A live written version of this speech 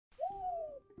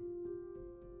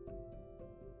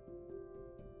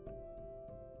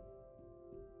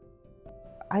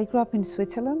I grew up in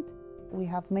Switzerland. We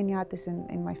have many artists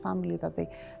in my family that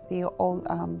they all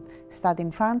study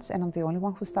in France, and I'm the only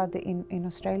one who studied in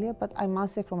Australia. But I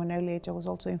must say from an early age I was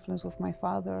also influenced with my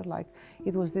father. Like,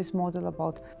 it was this model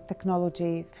about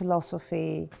technology,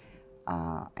 philosophy,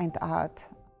 and art.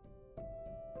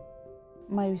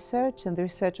 My research and the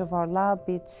research of our lab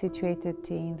is situated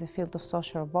in the field of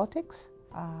social robotics.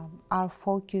 Our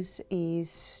focus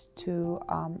is to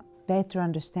better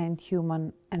understand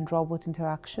human and robot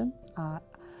interaction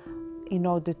in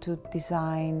order to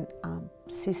design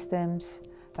systems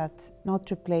that not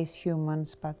replace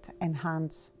humans but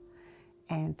enhance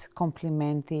and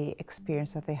complement the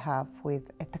experience that they have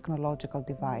with a technological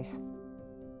device.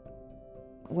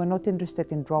 We're not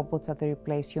interested in robots that they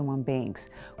replace human beings.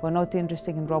 We're not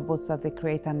interested in robots that they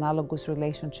create analogous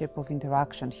relationship of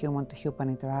interaction, human-to-human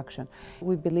interaction.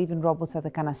 We believe in robots that they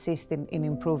can assist in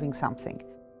improving something.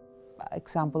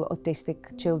 Example,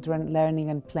 autistic children learning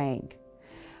and playing.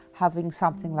 Having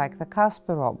something like the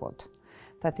Casper robot,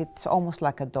 that it's almost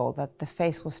like a doll, that the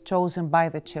face was chosen by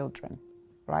the children,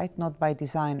 right? Not by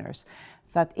designers.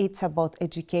 That it's about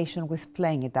education with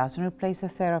playing. It doesn't replace the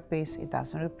therapist, it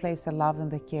doesn't replace the love and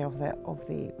the care of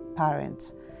the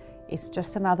parents. It's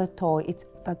just another toy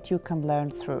that you can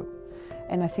learn through.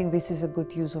 And I think this is a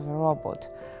good use of a robot.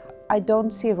 I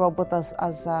don't see a robot as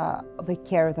the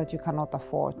care that you cannot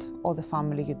afford or the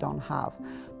family you don't have.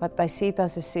 But I see it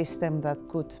as a system that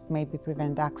could maybe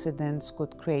prevent accidents,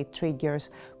 could create triggers,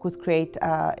 could create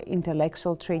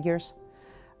intellectual triggers.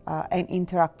 And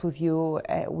interact with you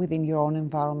within your own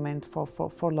environment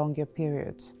for longer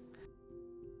periods.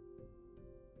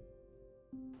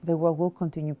 The world will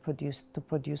continue to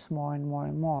produce more and more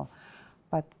and more,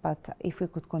 but if we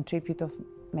could contribute to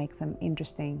make them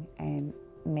interesting and,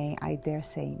 may I dare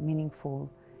say,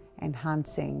 meaningful,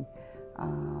 enhancing,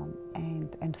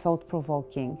 and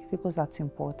thought-provoking, because that's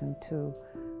important too.